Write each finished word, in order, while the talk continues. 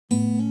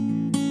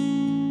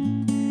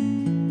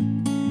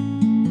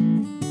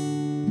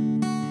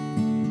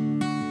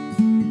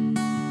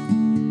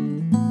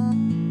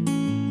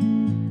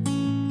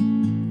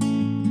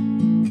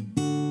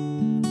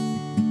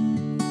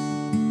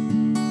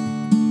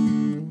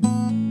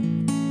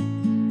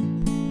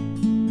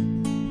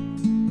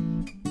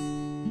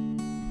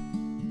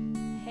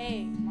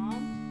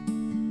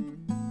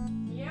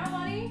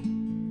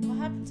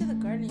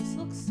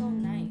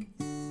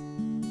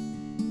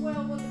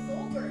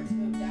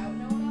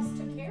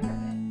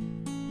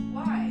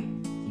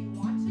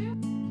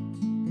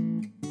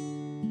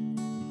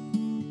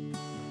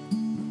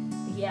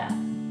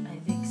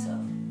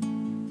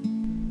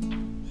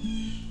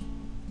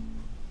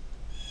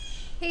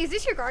Is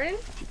this your garden?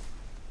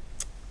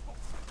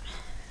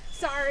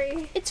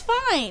 Sorry. It's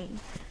fine.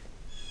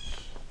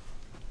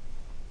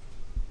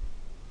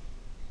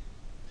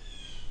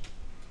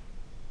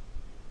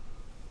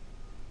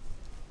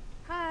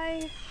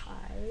 Hi.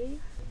 Hi.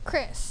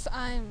 Chris.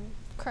 I'm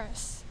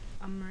Chris.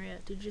 I'm Maria.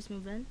 Did you just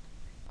move in?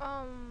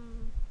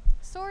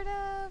 Sort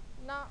of.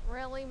 Not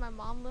really. My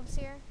mom lives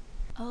here.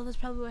 Oh, that's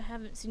probably why I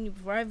haven't seen you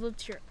before. I've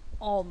lived here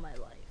all my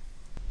life.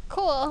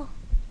 Cool.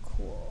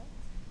 Cool.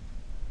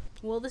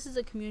 Well, this is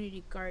a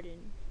community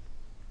garden.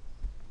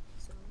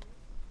 So,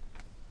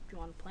 do you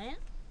want to plant?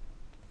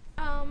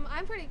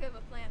 I'm pretty good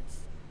with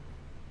plants.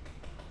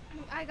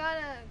 I got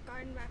a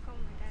garden back home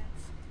with my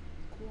dad's.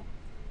 Cool.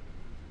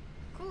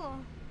 Cool.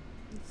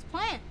 Let's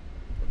plant.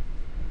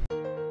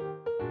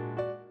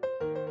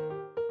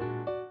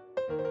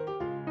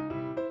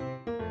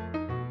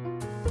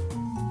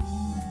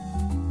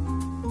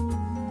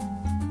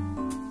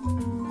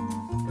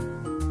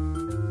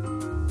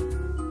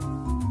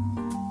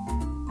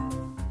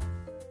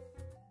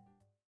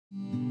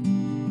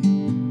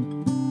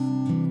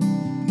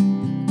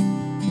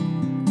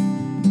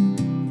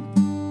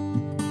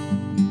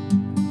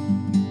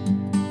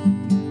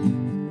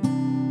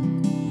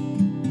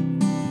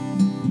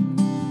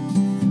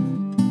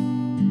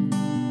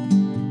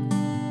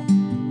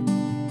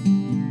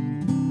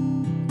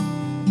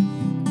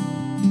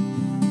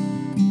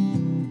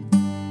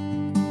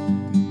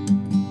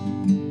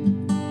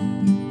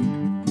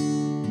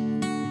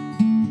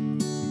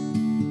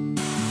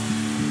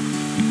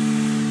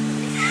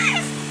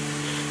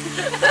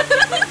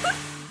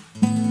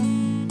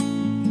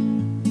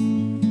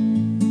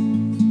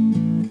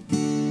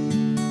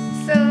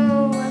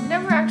 So, I've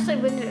never actually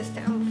been to this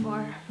town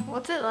before.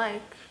 What's it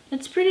like?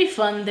 It's pretty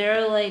fun.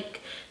 There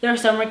are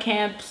summer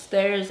camps.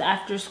 There's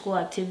after school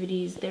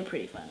activities. They're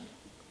pretty fun.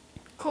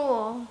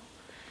 Cool.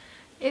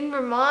 In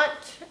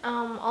Vermont,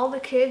 all the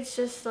kids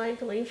just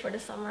like leave for the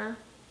summer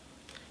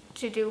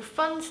to do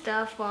fun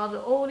stuff while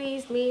the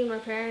oldies, me and my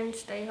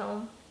parents stay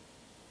home.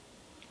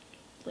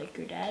 Like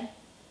your dad,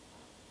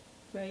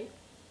 right?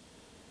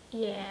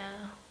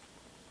 Yeah.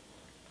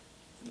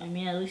 I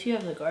mean, at least you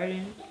have the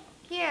garden.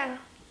 Yeah.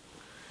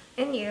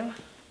 And you.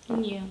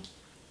 And you.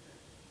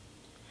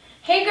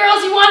 Hey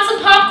girls, you want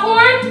some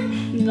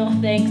popcorn? No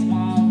thanks,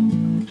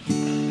 Mom.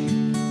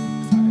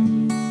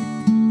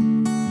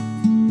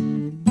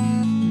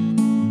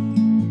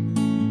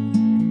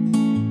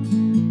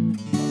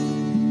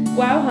 Sorry.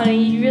 Wow,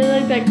 honey, you really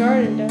like that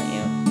garden, don't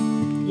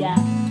you? Yeah,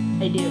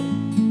 I do.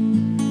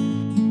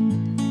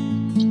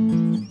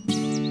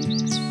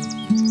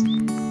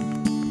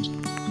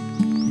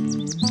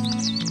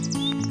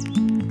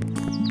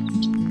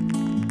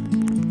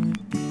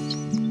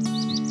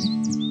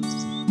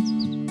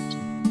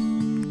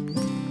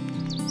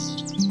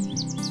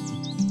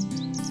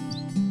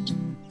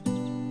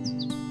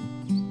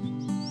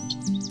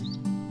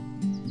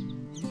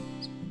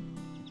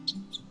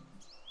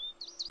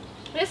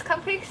 This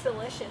cupcake's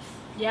delicious.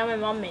 Yeah, my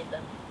mom made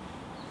them.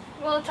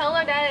 Well, tell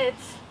her that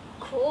it's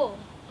cool.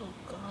 Oh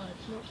God,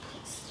 no,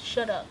 please,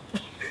 shut up.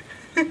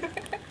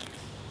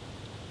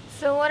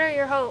 So what are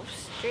your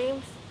hopes,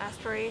 dreams,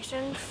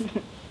 aspirations?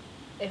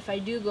 If I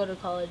do go to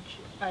college,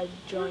 I'd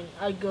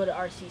go to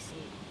RCC.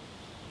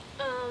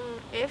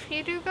 If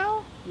you do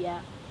go?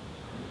 Yeah.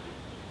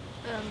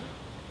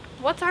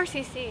 What's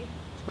RCC?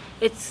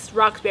 It's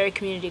Roxbury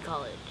Community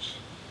College.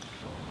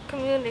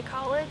 Community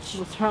college?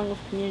 What's wrong with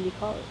community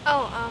college?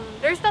 Oh,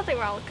 there's nothing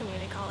wrong with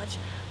community college.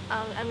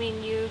 I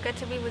mean, you get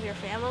to be with your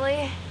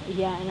family.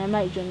 Yeah, and I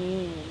might join the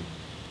union.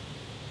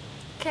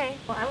 Okay.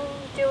 Well, I'm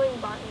doing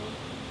botany.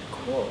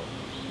 Cool.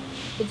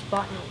 It's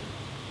botany.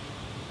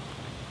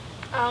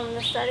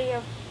 The study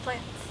of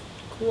plants.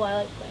 Cool, I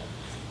like plants.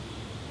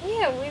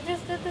 Yeah, we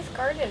just did this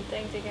garden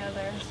thing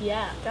together.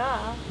 Yeah.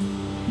 Duh.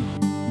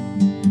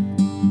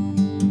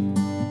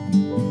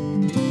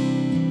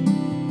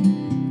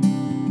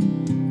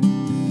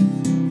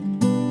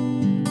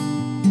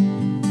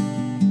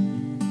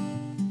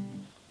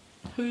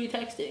 Who are you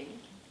texting?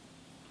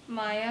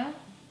 Maya,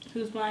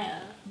 Who's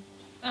Maya?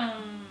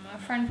 a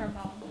friend from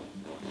home.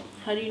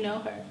 How do you know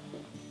her?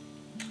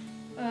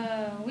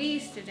 We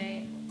used to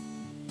date.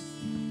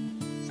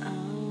 Oh.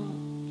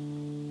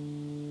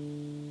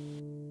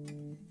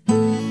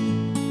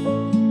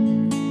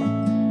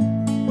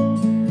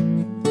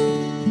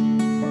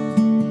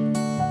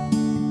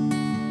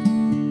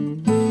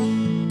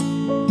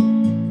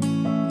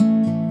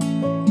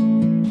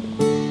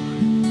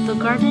 The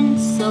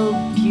garden's so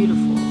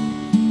beautiful.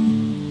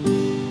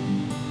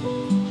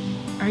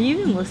 Are you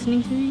even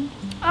listening to me?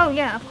 Oh,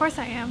 yeah, of course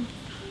I am.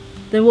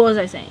 Then what was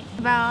I saying?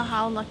 About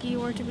how lucky you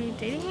were to be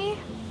dating me?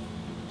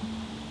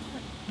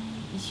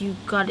 You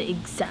got it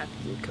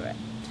exactly correct.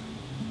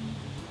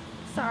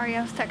 Sorry,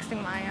 I was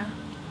texting Maya.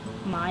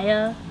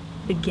 Maya?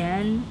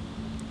 Again?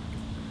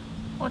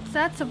 What's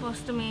that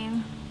supposed to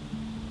mean?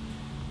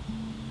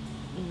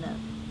 No.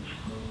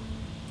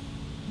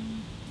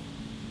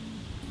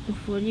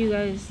 What are you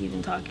guys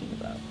even talking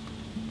about?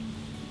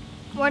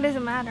 What does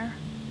it matter?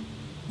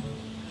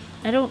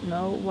 I don't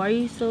know. Why are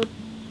you so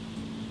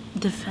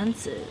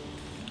defensive?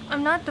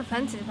 I'm not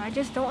defensive. I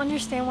just don't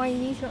understand why you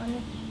need to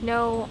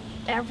know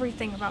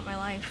everything about my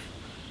life.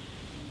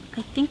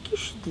 I think you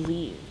should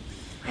leave.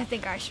 I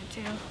think I should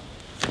too.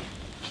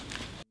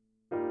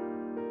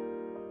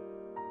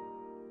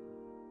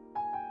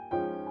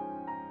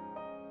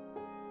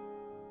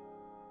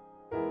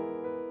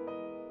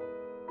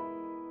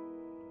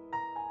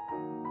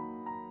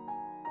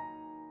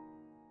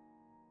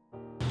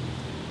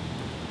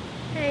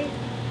 Hey,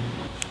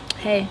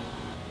 Hey.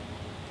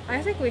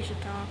 I think we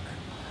should talk.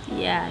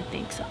 Yeah, I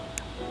think so.